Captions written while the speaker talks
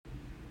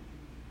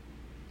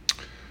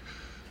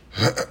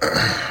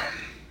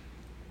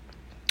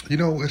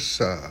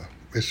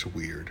It's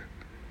weird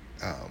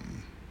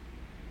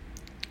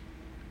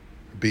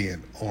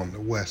being on the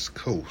West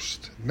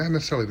Coast. Not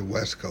necessarily the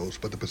West Coast,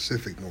 but the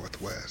Pacific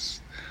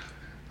Northwest.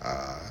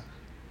 Uh,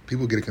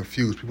 People get it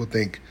confused. People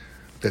think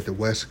that the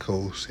West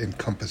Coast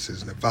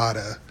encompasses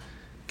Nevada,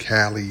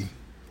 Cali,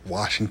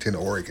 Washington,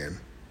 Oregon.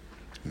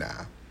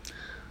 Nah,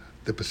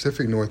 the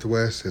Pacific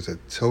Northwest is a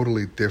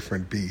totally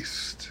different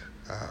beast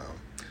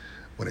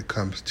when it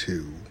comes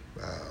to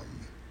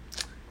um,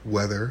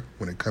 weather,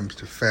 when it comes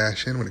to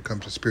fashion, when it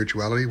comes to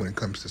spirituality, when it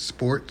comes to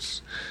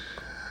sports,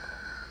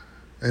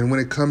 and when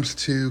it comes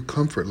to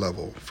comfort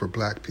level for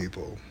black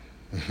people.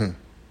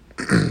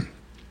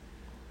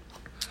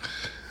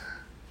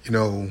 you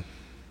know,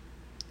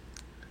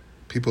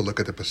 People look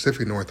at the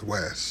Pacific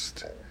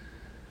Northwest,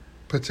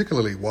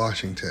 particularly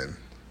Washington,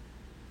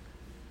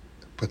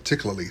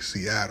 particularly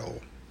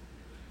Seattle,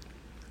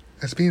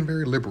 as being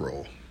very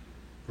liberal,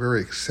 very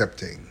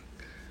accepting,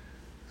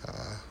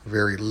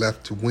 very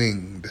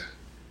left-winged.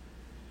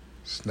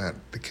 It's not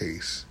the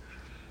case.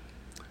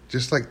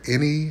 Just like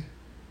any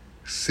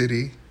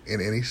city in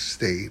any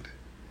state,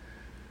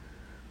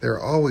 there are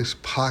always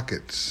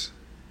pockets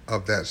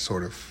of that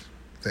sort of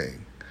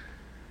thing.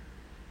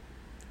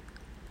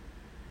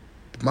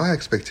 My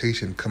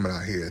expectation coming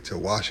out here to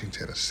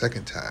Washington a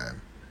second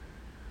time,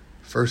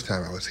 first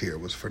time I was here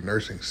was for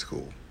nursing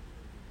school.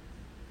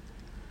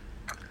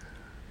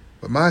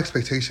 But my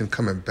expectation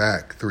coming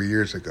back 3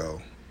 years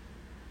ago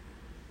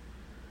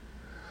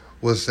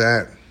was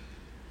that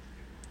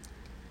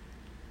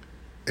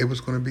it was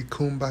going to be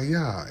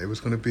kumbaya. It was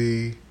going to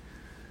be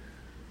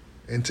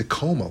in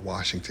Tacoma,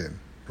 Washington,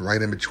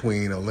 right in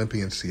between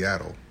Olympia and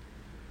Seattle.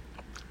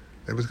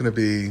 It was going to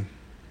be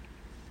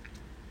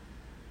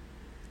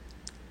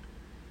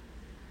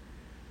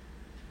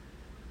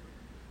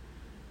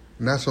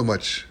not so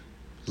much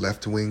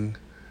left-wing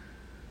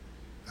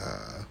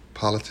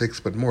politics,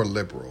 but more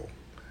liberal.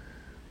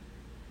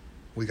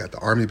 We got the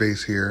Army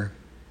base here,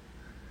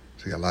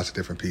 so you got lots of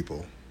different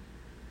people.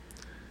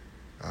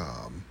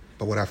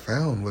 But what I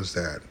found was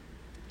that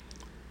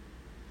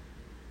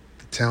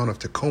the town of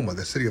Tacoma,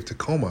 the city of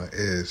Tacoma,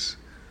 is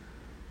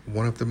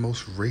one of the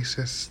most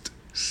racist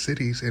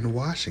cities in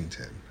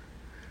Washington.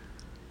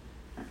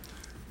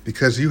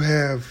 Because you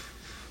have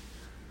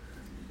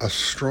a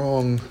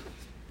strong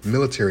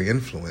military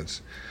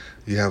influence.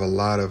 You have a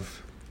lot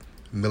of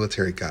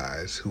military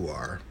guys who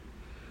are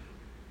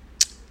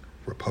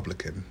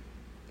Republican,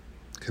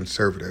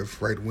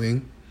 conservative,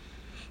 right-wing,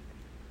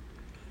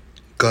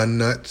 gun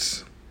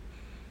nuts.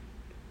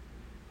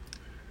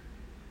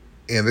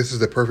 And this is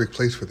the perfect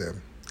place for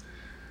them.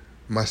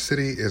 My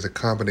city is a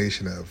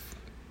combination of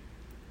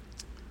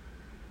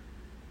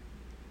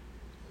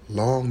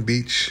Long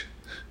Beach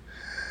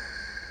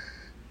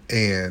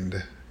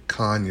and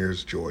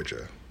Conyers,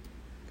 Georgia.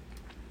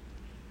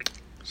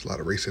 There's a lot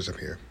of racism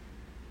here.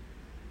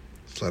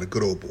 There's a lot of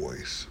good old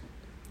boys.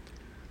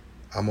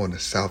 I'm on the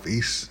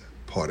southeast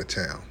part of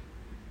town.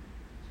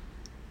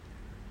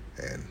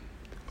 And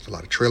there's a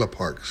lot of trailer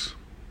parks.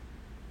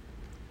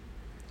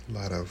 A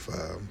lot of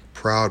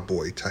Proud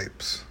Boy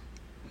types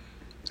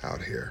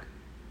out here.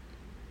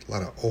 A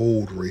lot of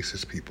old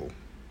racist people.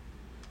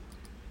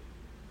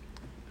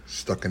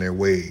 Stuck in their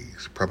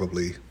ways.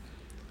 Probably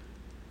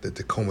the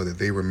Tacoma that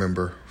they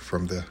remember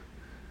from the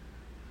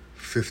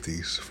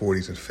 50s,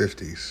 40s, and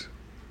 50s.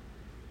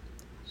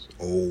 It's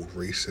old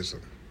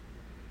racism.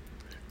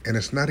 And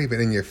it's not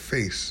even in your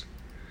face.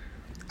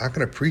 I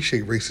can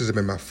appreciate racism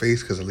in my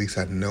face because at least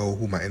I know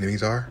who my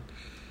enemies are.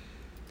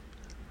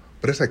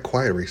 But it's like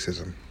quiet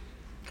racism.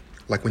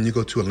 Like when you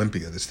go to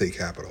Olympia, the state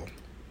capital.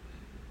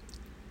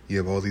 You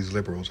have all these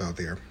liberals out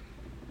there.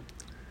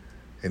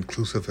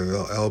 Inclusive of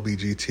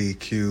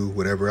LBGTQ,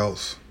 whatever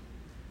else.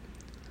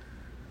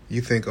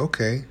 You think,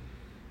 okay,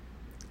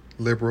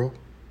 liberal,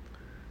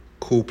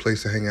 cool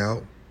place to hang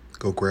out,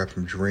 go grab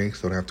some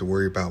drinks, don't have to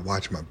worry about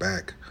watching my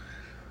back.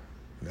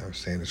 You know what I'm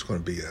saying? It's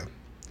going to be a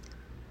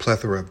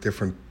plethora of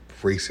different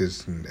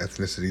races and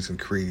ethnicities and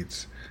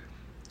creeds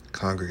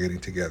congregating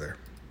together.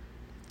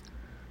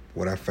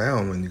 What I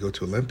found when you go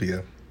to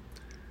Olympia,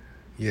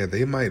 yeah,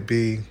 they might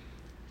be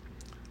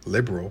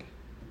liberal,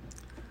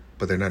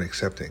 but they're not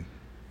accepting.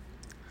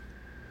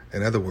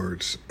 In other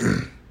words,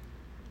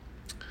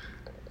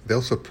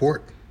 they'll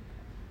support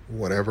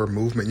whatever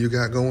movement you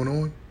got going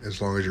on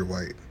as long as you're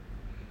white.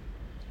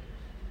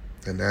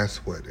 And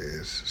that's what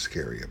is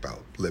scary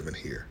about living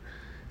here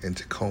in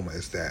Tacoma,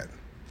 is that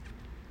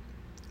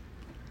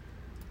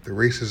the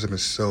racism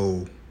is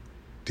so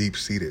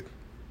deep-seated.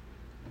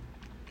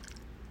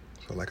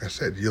 So like I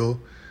said, you'll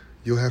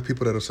have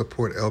people that'll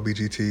support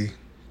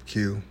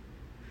LGBTQ,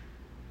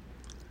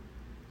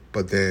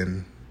 but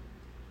then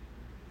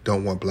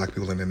don't want black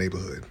people in their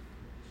neighborhood.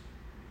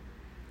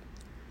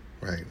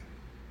 Right?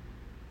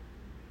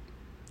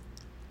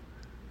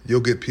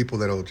 You'll get people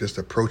that'll just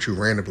approach you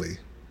randomly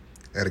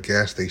at a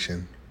gas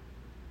station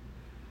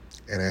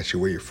and ask you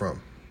where you're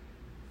from.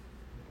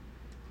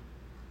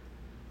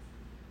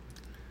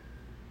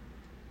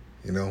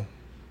 You know?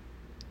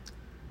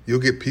 You'll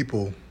get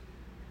people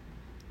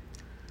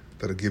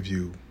that'll give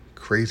you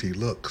crazy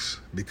looks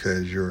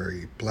because you're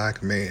a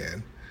black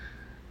man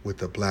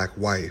with a black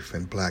wife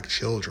and black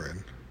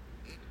children,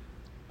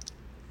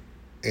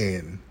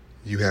 and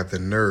you have the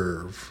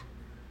nerve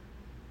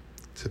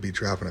to be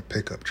driving a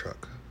pickup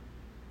truck.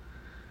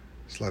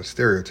 There's a lot of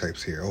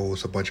stereotypes here. Oh,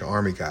 it's a bunch of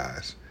Army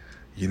guys.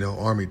 You know,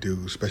 Army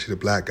dudes, especially the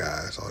black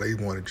guys, all they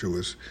want to do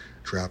is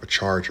drive a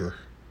Charger,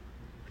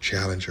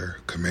 Challenger,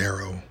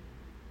 Camaro.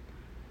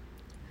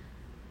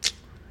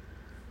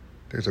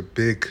 There's a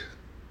big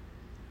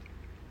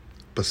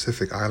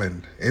Pacific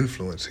Island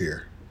influence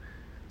here.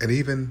 And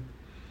even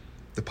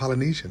the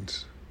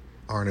Polynesians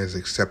aren't as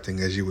accepting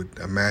as you would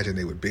imagine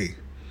they would be.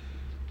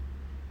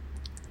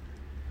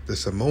 The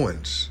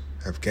Samoans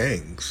have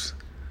gangs,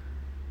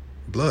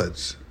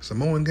 Bloods,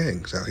 Samoan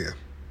gangs out here.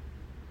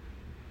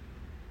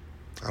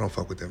 I don't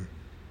fuck with them.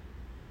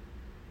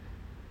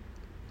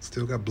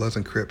 Still got Bloods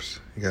and Crips.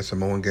 You got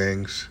Samoan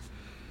gangs.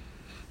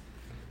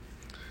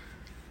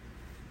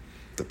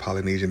 The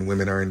Polynesian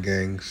women are in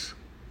gangs.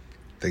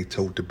 They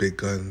tote the big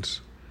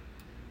guns.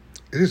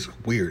 It is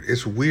weird.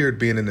 It's weird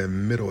being in the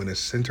middle, in the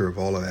center of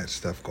all of that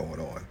stuff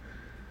going on.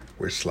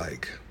 Where it's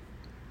like,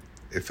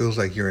 it feels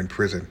like you're in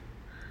prison.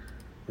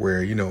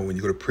 Where, you know, when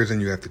you go to prison,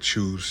 you have to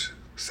choose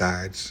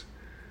sides.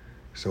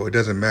 So it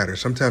doesn't matter.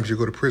 Sometimes you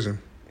go to prison,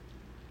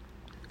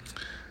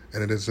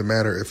 and it doesn't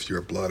matter if you're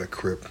a Blood or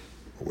Crip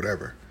or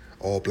whatever.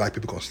 All black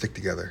people gonna stick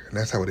together. And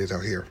that's how it is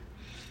out here.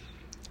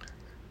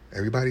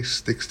 Everybody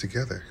sticks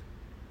together.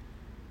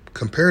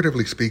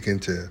 Comparatively speaking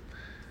to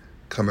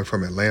coming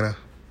from Atlanta,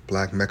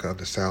 black mecca of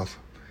the South,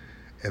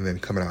 and then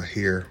coming out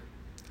here,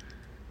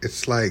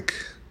 it's like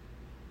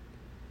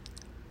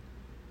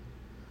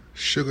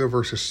sugar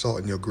versus salt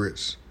in your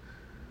grits.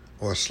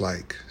 Or it's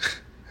like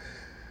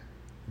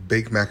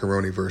baked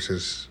macaroni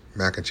versus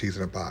mac and cheese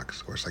in a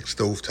box. Or it's like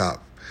stovetop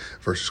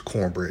versus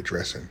cornbread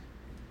dressing.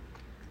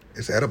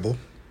 It's edible.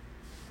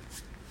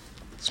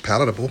 It's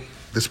palatable.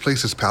 This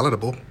place is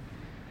palatable.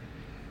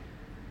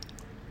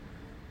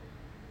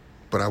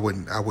 But I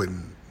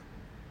wouldn't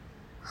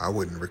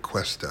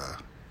request a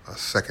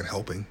second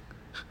helping.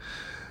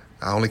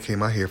 I only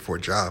came out here for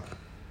a job.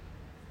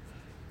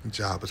 The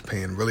job was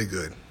paying really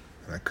good,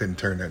 and I couldn't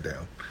turn that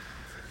down.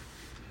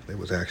 They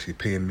was actually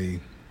paying me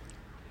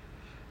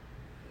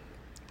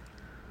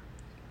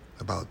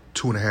about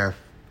 2.5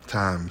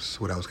 times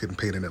what I was getting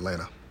paid in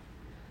Atlanta.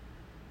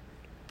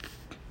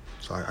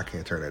 So I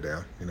can't turn that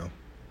down, you know.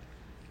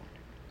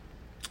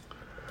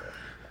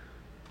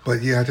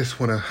 But yeah, I just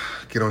want to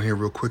get on here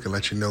real quick and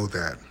let you know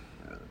that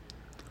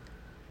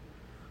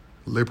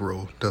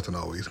liberal doesn't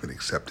always mean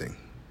accepting.